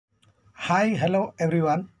Hi, hello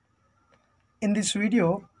everyone. In this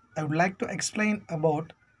video, I would like to explain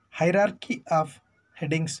about hierarchy of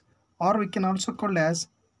headings, or we can also call as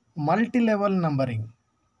multi-level numbering.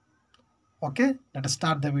 Okay, let us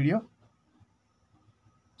start the video.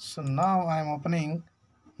 So now I am opening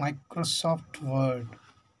Microsoft Word.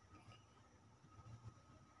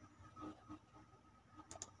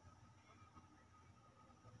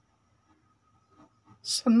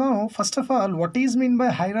 So now, first of all, what is meant by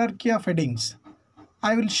hierarchy of headings?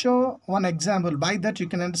 I will show one example. By that you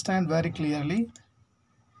can understand very clearly.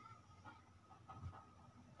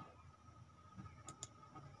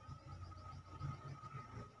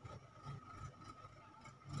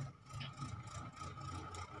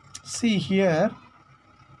 See here,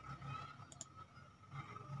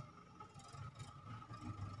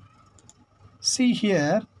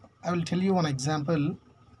 I will tell you one example.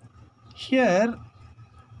 Here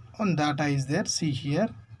one data is there. See here,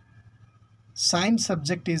 science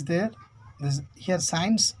subject is there. Here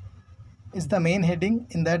science is the main heading.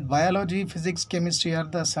 In that, biology, physics, chemistry are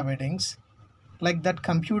the subheadings. Like that,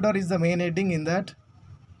 computer is the main heading. In that,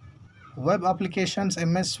 web applications,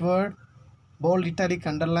 MS Word, bold, italic,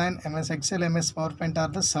 underline, MS Excel, MS PowerPoint are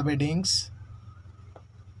the subheadings.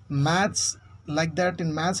 Maths, like that,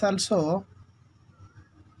 in maths also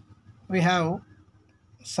we have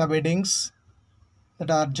subheadings that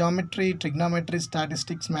are geometry, trigonometry,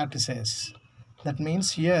 statistics, matrices. That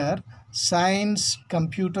means here science,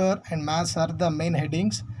 computer and maths are the main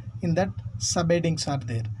headings. In that, subheadings are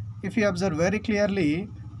there. If you observe very clearly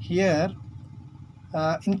here,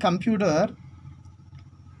 in computer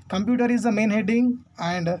is the main heading,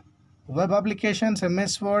 and web applications,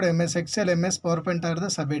 MS Word, MS Excel, MS PowerPoint are the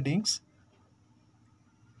subheadings.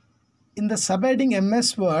 In the subheading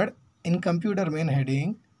MS Word, in computer main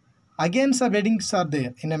heading, again subheadings are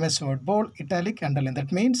there in MS Word, bold, italic, underline.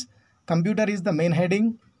 That means computer is the main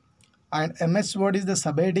heading and MS Word is the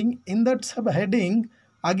subheading. In that subheading,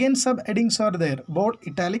 again subheadings are there, bold,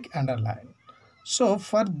 italic, underline. So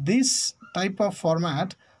for this type of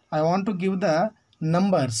format, I want to give the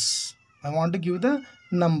numbers. How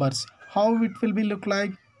it will be look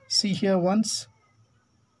like? See here once.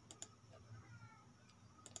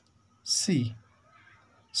 See.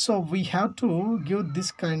 So we have to give this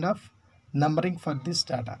kind of numbering for this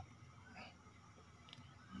data.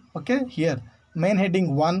 Okay, here main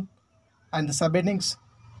heading 1 and the subheadings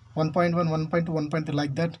 1.1, 1.2, 1.3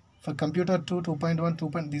 like that. For computer 2, 2.1,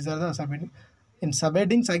 2. These are the subheadings. In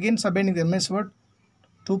subheadings, again subheading MS Word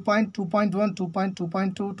 2.1, 2.2,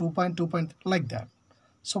 2.2 like that.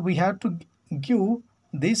 So we have to give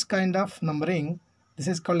this kind of numbering. This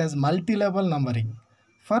is called as multi-level numbering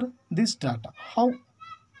for this data. How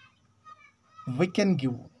we can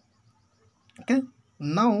give? Okay,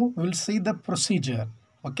 now we will see the procedure.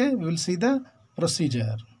 Okay, we will see the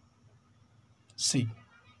procedure. See.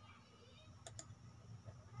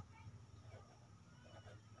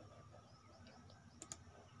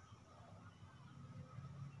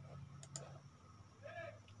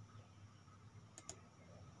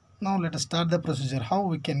 Now let us start the procedure. How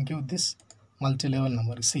we can give this multi-level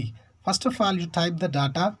number. See, first of all you type the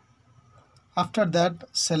data. After that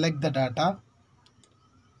select the data.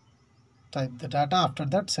 Type the data. After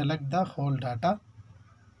that select the whole data.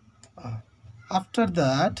 After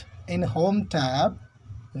that, in home tab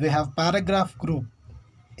we have paragraph group.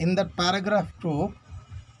 In that paragraph group,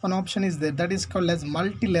 one option is there, that is called as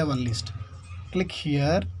multi-level list. Click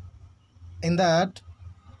here. In that,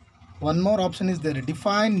 one more option is there,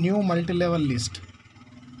 define new multi-level list.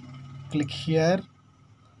 Click here.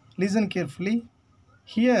 Listen carefully.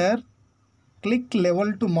 Here click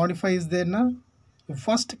level to modify is there now. You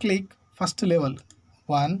first click first level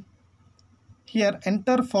 1. Here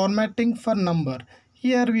enter formatting for number.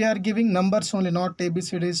 Here we are giving numbers only, not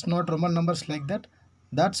ABCDs, not Roman numbers like that.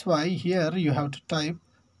 That's why here you have to type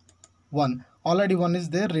 1. Already 1 is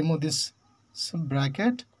there. Remove this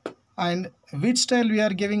bracket. And which style we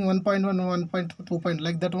are giving 1.1, 1.2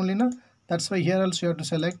 like that only now. That's why here also you have to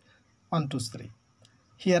select 1, 2, 3.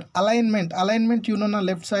 Here alignment you know now,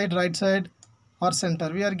 left side, right side or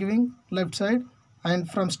center. We are giving left side, and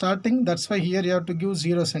from starting, that's why here you have to give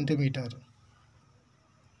 0 centimeter.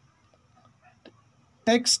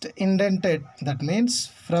 Text indented, that means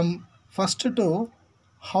from first to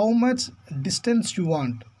how much distance you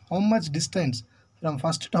want. How much distance from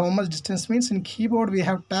first to how much distance means in keyboard we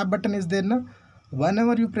have tab button is there now.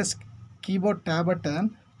 Whenever you press keyboard tab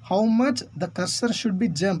button, how much the cursor should be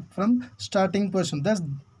jump from starting position. That's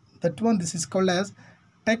that one. This is called as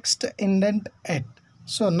text indent at.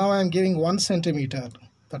 So now I am giving 1 centimeter.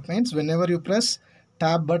 That means whenever you press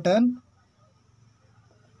tab button,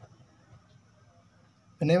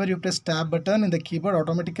 Whenever you press tab button in the keyboard,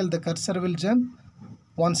 automatically the cursor will jump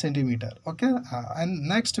 1 centimeter. Okay, and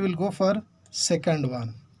next we'll go for second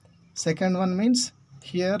one. Second one means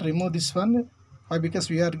here remove this one. Why? Because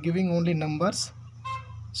we are giving only numbers.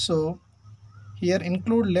 So here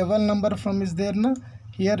include level number from is there na.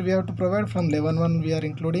 Here we have to provide from level 1 we are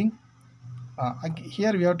including.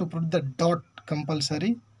 Here we have to put the dot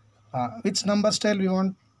compulsory. Which number style we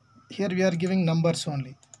want? Here we are giving numbers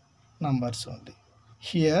only. Numbers only.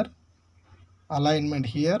 Here alignment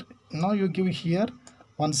here. Now you give here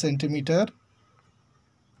 1 centimeter.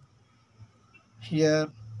 Here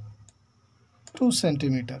 2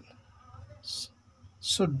 centimeter.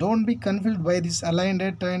 So don't be confused by this aligned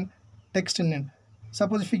at and text in it.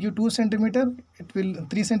 Suppose if you give 2 centimeter, it will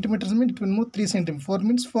 3 centimeters mean it will move 3 centimeter. 4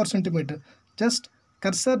 means 4 centimeter. Just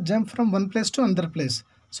cursor jump from one place to another place.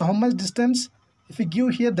 So how much distance? If you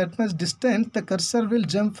give here that much distance, the cursor will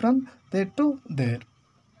jump from there to there.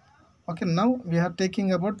 Okay, now we are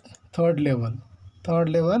taking about third level. Third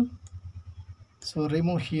level. So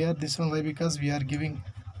remove here this one. Why? Because we are giving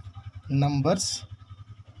numbers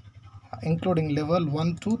including level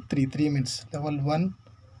 1, 2, 3. 3 means level 1.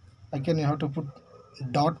 Again you have to put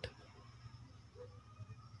dot.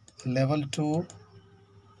 Level 2.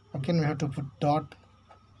 Again we have to put dot.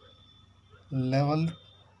 Level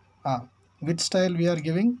which style we are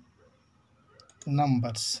giving?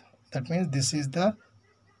 Numbers. That means this is the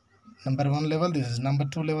number 1 level, this is number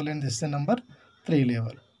 2 level, and this is the number 3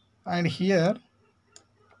 level. And here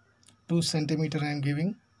 2 centimeter I am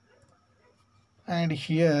giving, and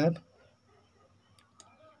here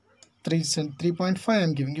 3.5 I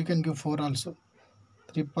am giving. You can give 4 also.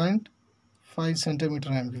 3.5 centimeter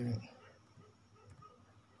I am giving.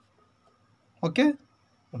 Okay,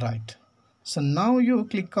 right. So now you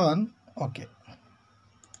click on OK.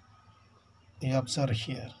 You observe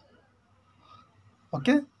here.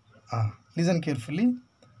 Okay, listen carefully.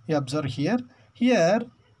 You observe here. Here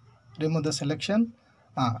remove the selection.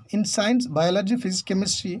 In science, biology, physics,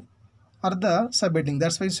 chemistry are the subheading.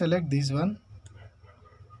 That's why you select this one.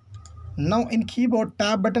 Now in keyboard,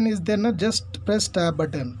 tab button is there. Now just press tab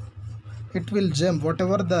button. It will jump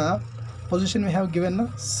whatever the position we have given. Now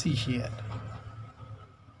see here.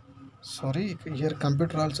 Sorry, here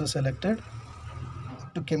computer also selected.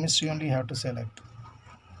 To chemistry only you have to select.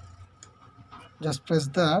 Just press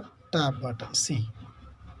the tab button. See.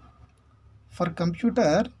 For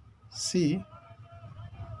computer, see.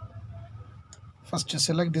 First you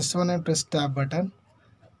select this one and press tab button.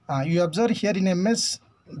 You observe here in MS,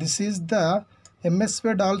 this is the MS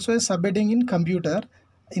Word also is subheading in computer.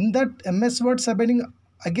 In that MS Word subheading,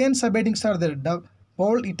 again subheadings are there,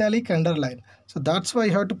 bold, italic, underline. So that's why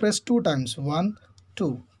you have to press 2 times. 1,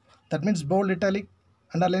 2. That means bold, italic,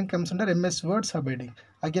 underline comes under MS Word subheading.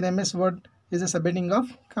 Again MS Word is a subheading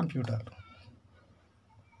of computer.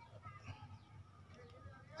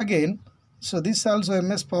 Again, so this also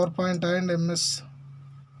MS PowerPoint and MS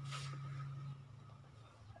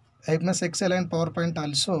Excel and PowerPoint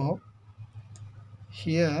also.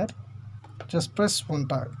 Here just press 1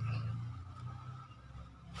 time.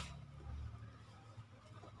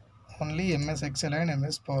 Only MS Excel and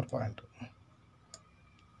MS PowerPoint.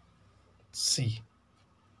 See.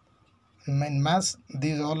 In mass,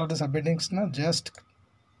 these all are the subheadings. Now just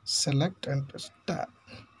select and press tab.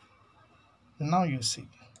 Now you see.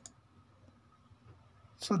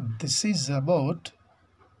 So this is about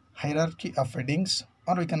hierarchy of headings,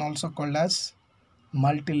 or we can also call as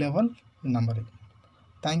multi-level numbering.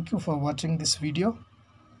 Thank you for watching this video.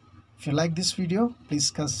 If you like this video,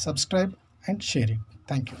 please subscribe and share it.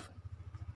 Thank you.